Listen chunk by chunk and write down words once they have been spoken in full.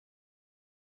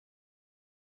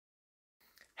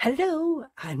Hello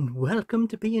and welcome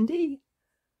to B&D.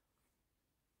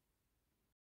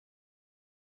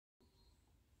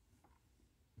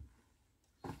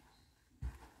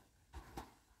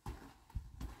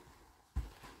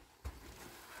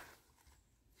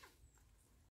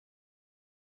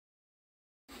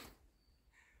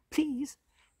 Please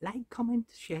like, comment,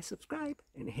 share, subscribe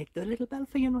and hit the little bell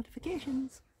for your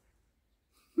notifications.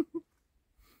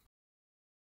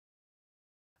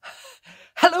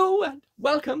 Hello and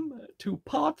welcome to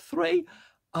part 3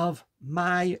 of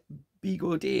my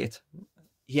Bigo date.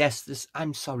 Yes,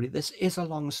 I'm sorry, this is a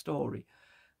long story.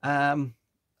 And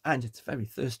it's very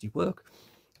thirsty work.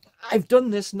 I've done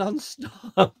this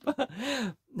non-stop.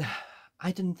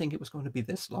 I didn't think it was going to be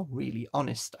this long, really.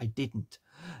 Honest, I didn't.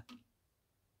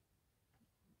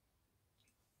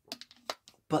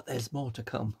 But there's more to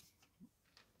come.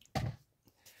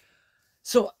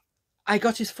 So I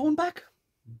got his phone back.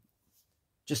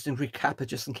 Just in recap,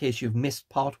 just in case you've missed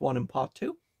part 1 and part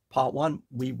 2. Part 1,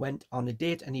 we went on a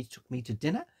date and he took me to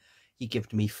dinner. He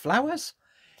gifted me flowers.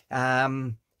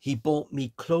 He bought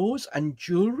me clothes and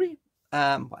jewellery.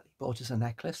 Well, he bought us a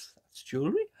necklace. That's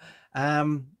jewellery.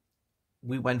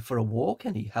 We went for a walk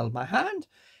and he held my hand.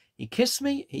 He kissed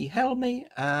me, he held me,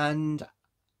 and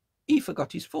he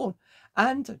forgot his phone.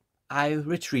 And I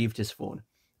retrieved his phone.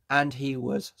 And he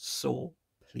was so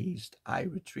pleased I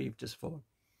retrieved his phone.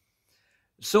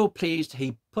 So pleased,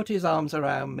 he put his arms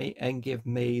around me and gave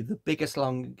me the biggest,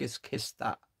 longest kiss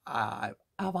that I've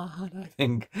ever had, I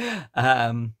think.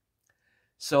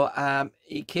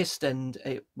 He kissed and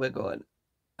we're going,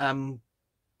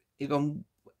 he's going,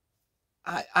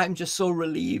 I'm just so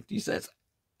relieved. He says,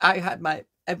 I had my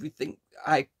everything,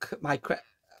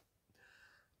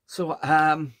 so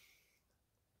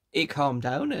he calmed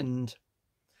down and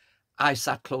I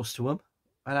sat close to him.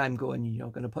 And I'm going, you're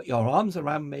going to put your arms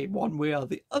around me one way or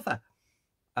the other.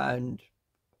 And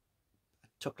it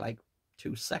took like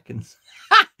 2 seconds.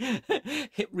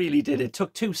 It really did. It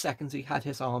took 2 seconds. He had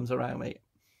his arms around me.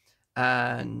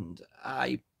 And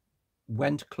I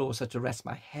went closer to rest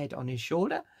my head on his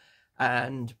shoulder.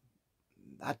 And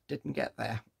that didn't get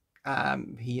there.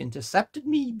 He intercepted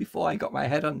me before I got my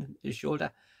head on his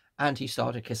shoulder. And he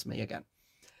started kissing me again.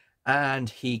 And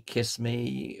he kissed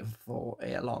me for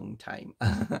a long time.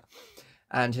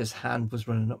 And his hand was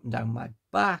running up and down my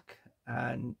back.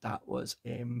 And that was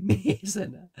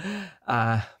amazing.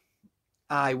 I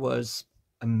was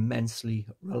immensely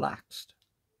relaxed.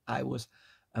 I was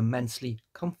immensely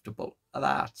comfortable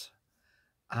that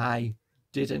I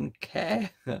didn't care.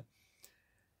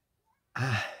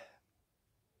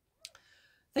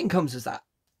 Thing comes is that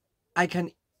I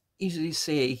can easily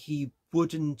say he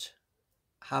wouldn't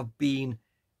have been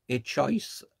a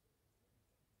choice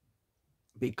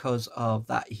because of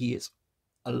that he is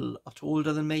a lot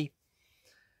older than me.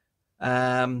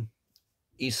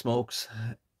 He smokes,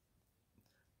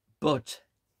 but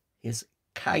his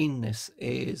kindness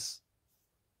is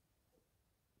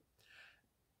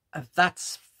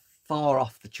that's far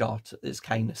off the chart. His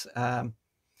kindness,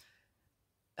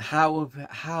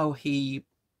 how he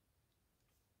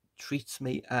treats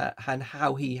me and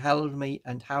how he held me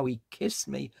and how he kissed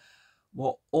me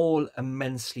were all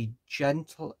immensely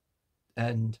gentle.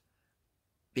 And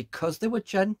because they were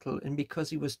gentle and because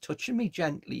he was touching me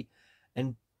gently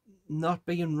and not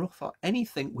being rough or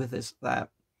anything with us,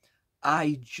 that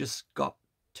I just got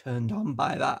turned on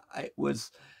by that. It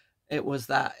was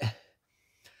that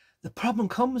the problem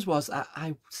was that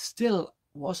I still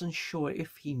wasn't sure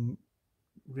if he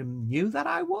knew that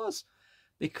I was,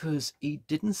 because he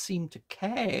didn't seem to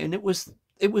care. And it was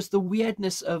the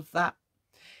weirdness of that,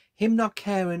 him not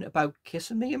caring about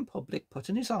kissing me in public,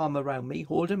 putting his arm around me,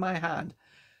 holding my hand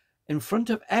in front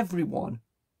of everyone.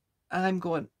 And I'm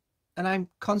going, and I'm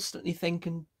constantly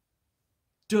thinking,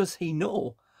 does he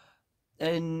know?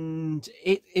 And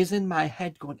it is in my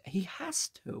head going, he has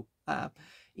to.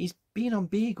 He's been on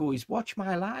Bigo, he's watched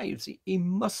my lives, he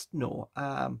must know.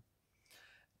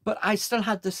 But I still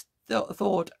had this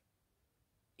thought,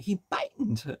 he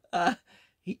mightn't.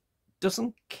 He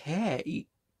doesn't care. He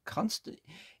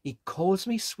calls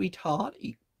me sweetheart.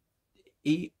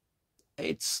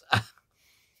 It's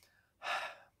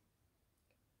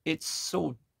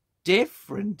so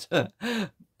different. But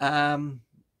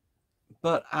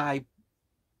I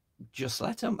just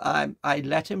let him. I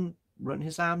let him run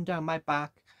his arm down my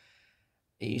back.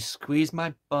 He squeezed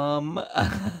my bum.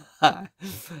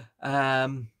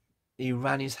 He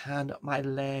ran his hand up my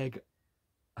leg.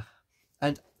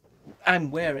 And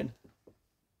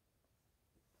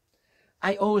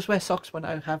I always wear socks when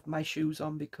I have my shoes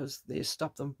on because they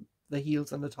stop the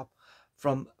heels and the top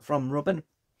from rubbing.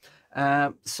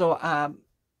 So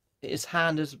his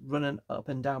hand is running up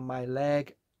and down my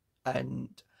leg, and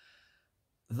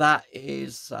that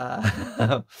is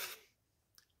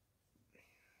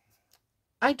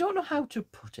I don't know how to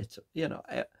put it,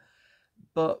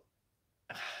 but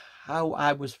how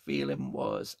I was feeling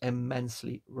was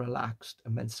immensely relaxed,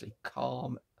 immensely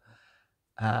calm,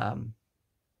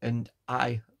 and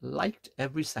I liked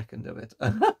every second of it.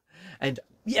 And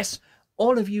yes,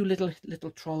 all of you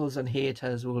little trolls and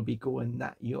haters will be going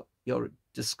that you're a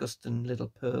disgusting little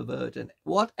pervert and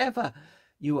whatever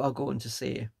you are going to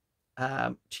say.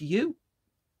 To you,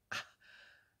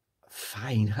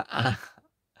 fine.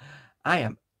 I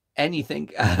am anything.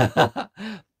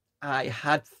 I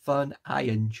had fun. I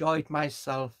enjoyed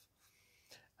myself,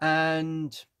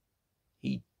 and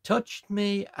he touched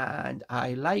me, and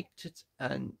I liked it,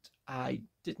 and I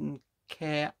didn't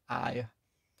care. I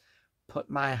put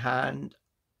my hand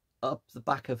up the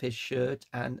back of his shirt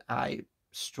and I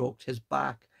stroked his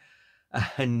back,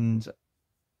 and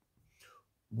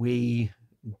we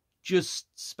just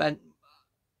spent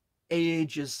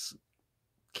ages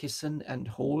kissing and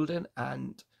holding,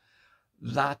 and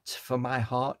that for my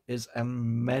heart is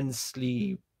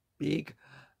immensely big.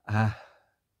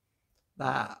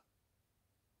 That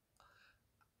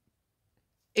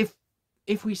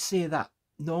if we say that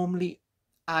normally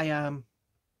I am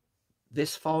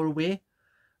this far away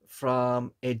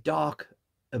from a dark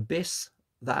abyss,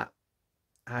 that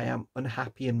I am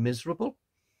unhappy and miserable,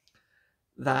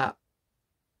 that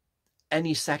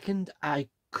any second I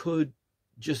could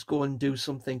just go and do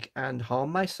something and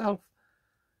harm myself,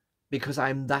 because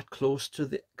I'm that close to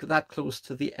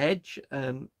the edge,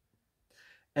 and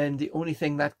the only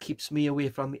thing that keeps me away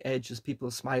from the edge is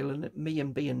people smiling at me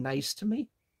and being nice to me.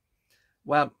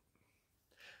 Well,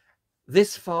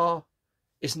 this far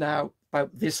is now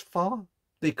about this far,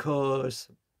 because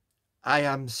I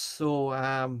am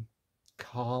so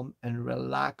calm and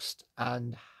relaxed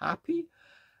and happy,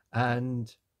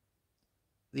 and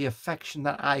the affection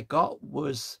that I got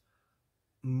was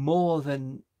more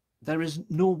than, there is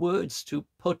no words to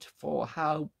put for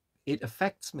how it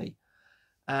affects me.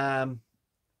 But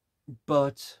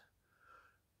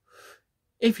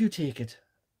if you take it,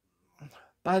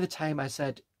 by the time I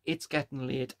said it's getting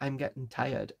late, I'm getting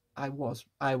tired, I was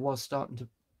starting to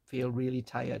feel really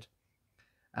tired.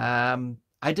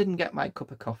 I didn't get my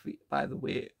cup of coffee, by the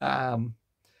way.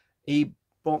 He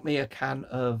bought me a can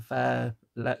of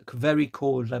very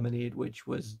cold lemonade, which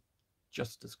was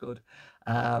just as good,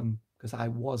 because I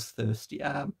was thirsty.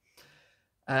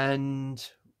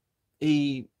 And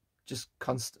he just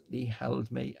constantly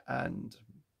held me, and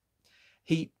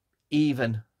he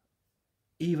even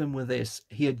with this,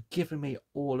 he had given me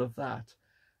all of that,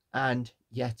 and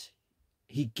yet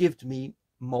he gave me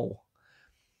more.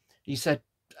 He said,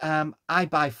 I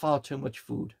buy far too much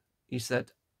food. He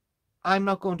said, I'm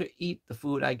not going to eat the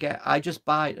food I get. I just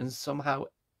buy it, and somehow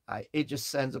it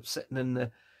just ends up sitting in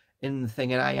the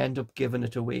thing, and I end up giving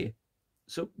it away.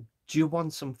 So do you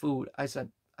want some food? I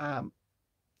said, I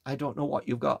don't know what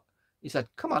you've got. He said,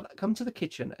 come on, come to the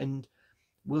kitchen and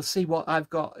we'll see what I've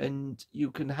got, and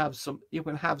you can have some,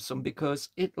 because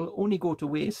it'll only go to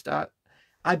waste.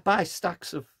 I buy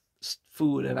stacks of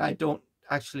food and I don't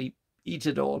actually eat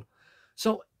it all.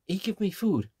 So he gave me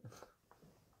food.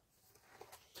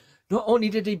 Not only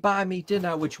did he buy me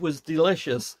dinner, which was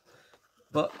delicious,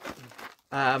 but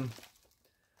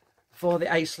for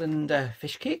the Iceland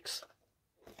fish cakes,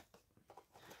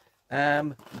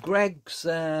 Greg's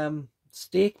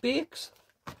steak bakes,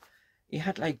 he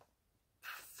had like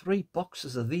 3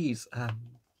 boxes of these,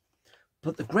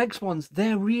 but the Greg's ones,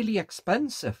 they're really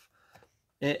expensive.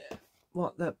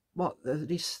 What at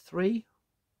least £3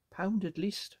 at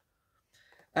least.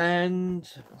 And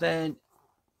then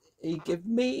he gave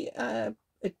me a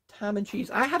ham and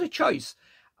cheese. I had a choice.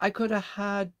 I could have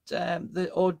had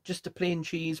or just a plain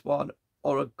cheese one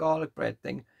or a garlic bread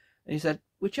thing. And he said,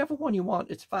 whichever one you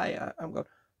want, it's fine. I'm going,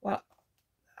 well,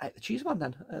 the cheese one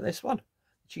then. This one,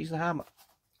 cheese and ham.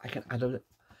 I can add it.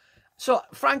 So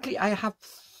frankly, I have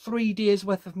 3 days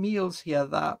worth of meals here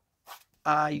that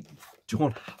I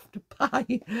don't have to buy.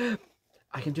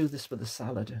 I can do this with a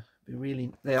salad.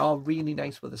 They are really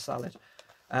nice with a salad.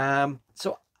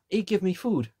 So he gave me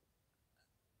food.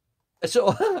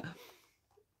 So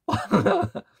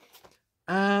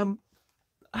I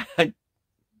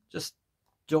just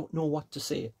don't know what to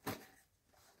say.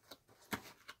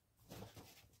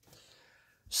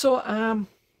 So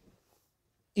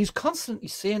he's constantly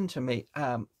saying to me,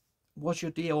 was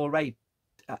your day all right?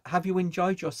 Have you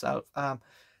enjoyed yourself? And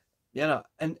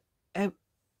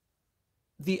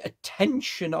the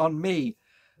attention on me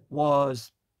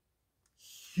was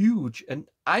huge, and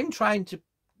I'm trying to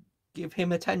give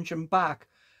him attention back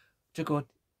to go,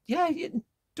 yeah,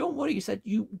 don't worry. You said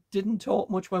you didn't talk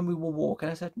much when we were walking.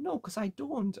 I said, no, because I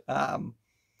don't.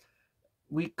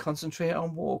 We concentrate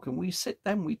on walking. We sit,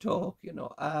 then we talk, you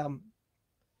know. And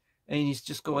he's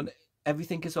just going,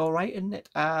 everything is all right, isn't it?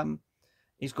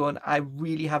 He's going, I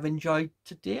really have enjoyed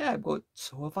today. I go,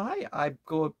 so have I. I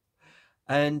go,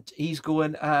 and he's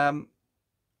going, are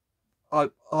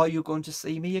you going to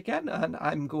see me again? And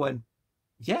I'm going,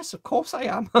 yes, of course I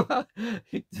am.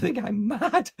 You think I'm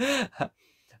mad?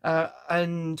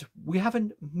 And we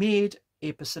haven't made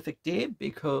a Pacific day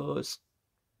because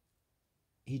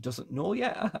he doesn't know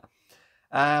yet.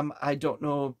 I don't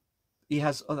know. He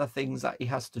has other things that he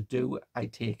has to do, I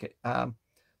take it. But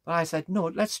I said, no,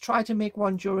 let's try to make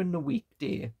one during the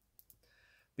weekday,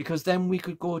 because then we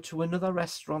could go to another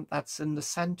restaurant that's in the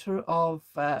centre of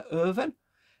Irvine,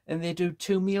 and they do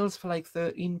 2 meals for like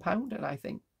 £13. And I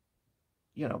think,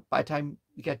 you know, by the time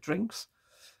you get drinks,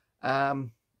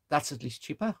 that's at least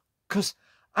cheaper. Because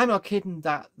I'm not kidding,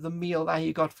 that the meal that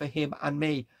he got for him and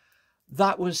me,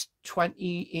 that was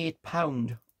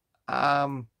 £28.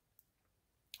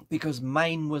 Because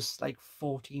mine was like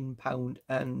 £14,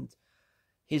 and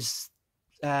his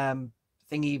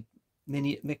thingy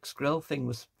mini mixed grill thing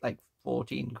was like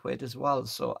 14 quid as well.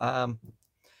 So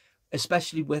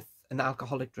especially with an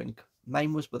alcoholic drink,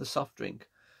 mine was with a soft drink,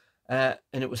 and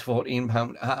it was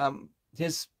 £14.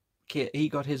 He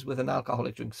got his with an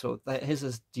alcoholic drink, so his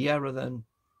is dearer than,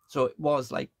 so it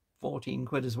was like 14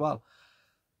 quid as well.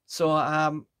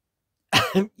 So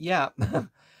yeah.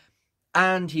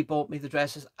 And he bought me the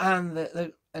dresses, and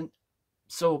and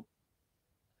so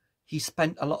he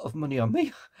spent a lot of money on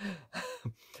me,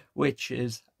 which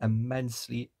is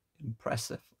immensely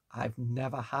impressive. I've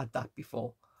never had that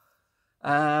before.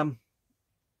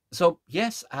 So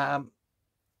yes,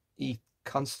 he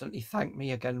constantly thanked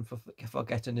me again for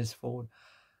getting his phone.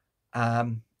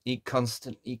 He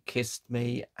constantly kissed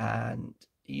me, and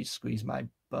he squeezed my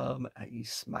bum, and he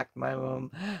smacked my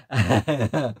bum.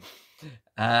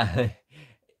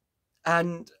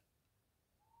 And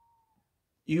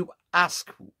you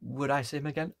ask, would I see him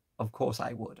again? Of course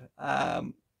I would.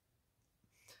 I'm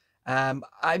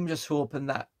just hoping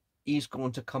that he's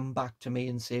going to come back to me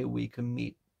and say we can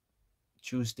meet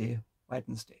Tuesday,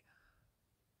 Wednesday.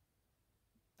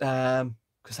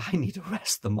 Because I need to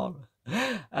rest tomorrow.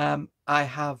 I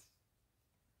have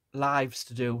lives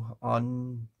to do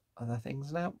on other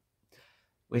things now,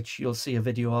 which you'll see a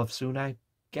video of soon, I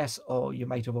guess, or you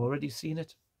might have already seen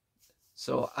it.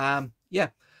 So yeah,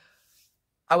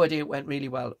 our day went really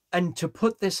well. And to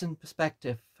put this in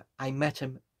perspective, I met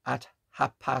him at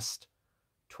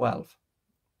 12:30.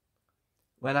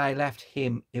 When I left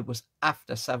him, it was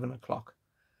after 7 o'clock.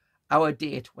 Our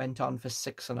date went on for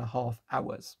 6.5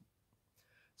 hours.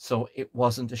 So it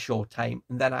wasn't a short time.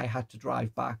 And then I had to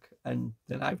drive back, and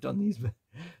then I've done these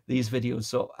videos.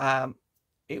 So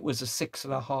it was a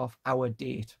 6.5 hour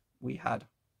date we had.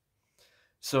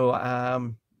 So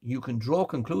you can draw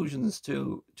conclusions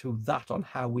to that on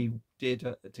how we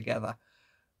did together.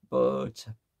 But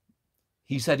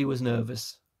he said he was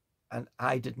nervous, and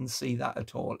I didn't see that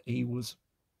at all.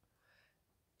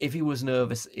 If he was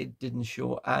nervous, it didn't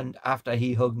show. And after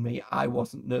he hugged me, I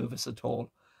wasn't nervous at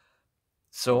all.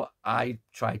 So I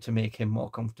tried to make him more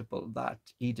comfortable, that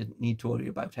he didn't need to worry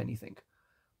about anything.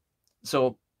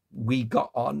 So we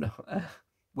got on,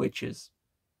 which is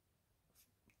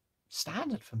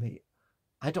standard for me.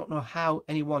 I don't know how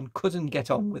anyone couldn't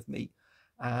get on with me.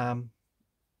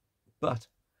 But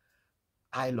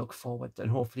I look forward,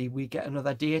 and hopefully we get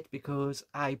another date, because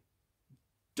I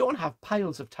don't have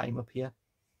piles of time up here.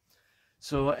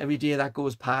 So every day that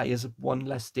goes by is one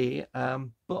less day.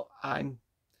 But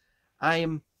I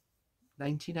am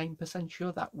 99%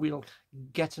 sure that we'll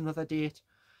get another date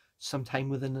sometime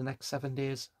within the next 7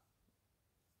 days.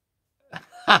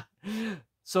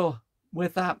 So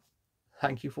with that,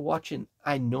 thank you for watching.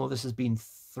 I know this has been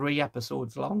 3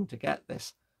 episodes long to get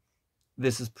this.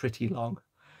 This is pretty long.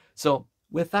 So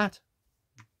with that,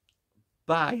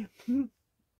 bye.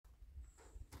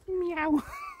 Meow.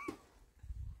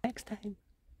 Next time.